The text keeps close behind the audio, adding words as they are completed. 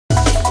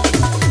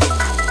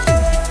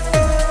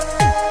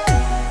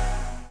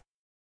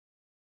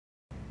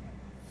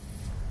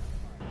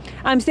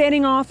I'm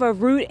standing off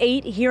of Route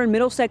 8 here in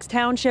Middlesex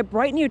Township,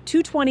 right near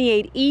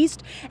 228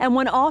 East. And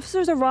when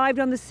officers arrived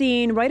on the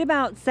scene right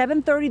about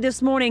 7:30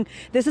 this morning,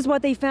 this is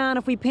what they found.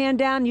 If we pan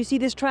down, you see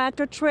this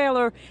tractor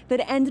trailer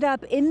that ended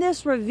up in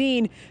this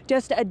ravine.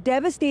 Just a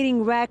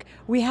devastating wreck.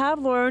 We have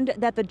learned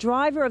that the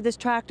driver of this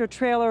tractor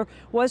trailer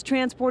was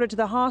transported to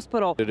the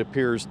hospital. It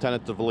appears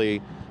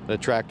tentatively the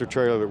tractor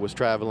trailer that was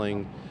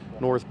traveling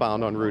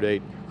northbound on Route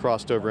 8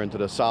 crossed over into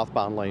the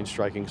southbound lane,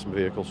 striking some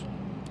vehicles,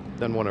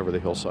 then went over the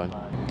hillside.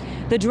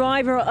 The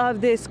driver of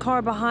this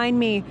car behind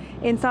me,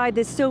 inside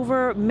this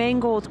silver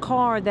mangled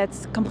car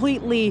that's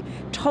completely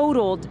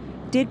totaled,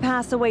 did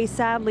pass away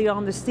sadly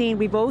on the scene.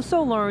 We've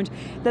also learned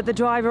that the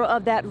driver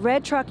of that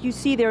red truck you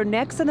see there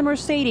next to the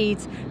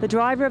Mercedes, the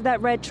driver of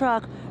that red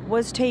truck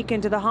was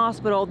taken to the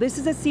hospital. This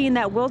is a scene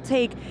that will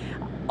take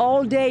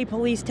all day,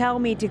 police tell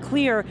me, to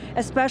clear,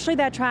 especially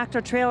that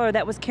tractor trailer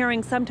that was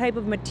carrying some type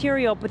of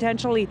material,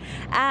 potentially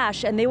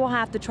ash, and they will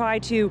have to try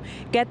to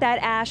get that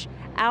ash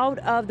out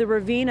of the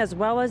ravine as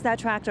well as that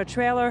tractor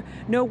trailer.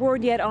 No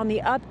word yet on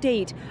the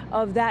update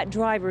of that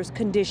driver's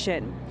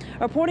condition.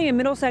 Reporting in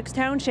Middlesex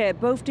Township,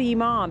 Butler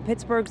County,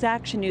 Pittsburgh's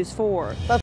Action News 4.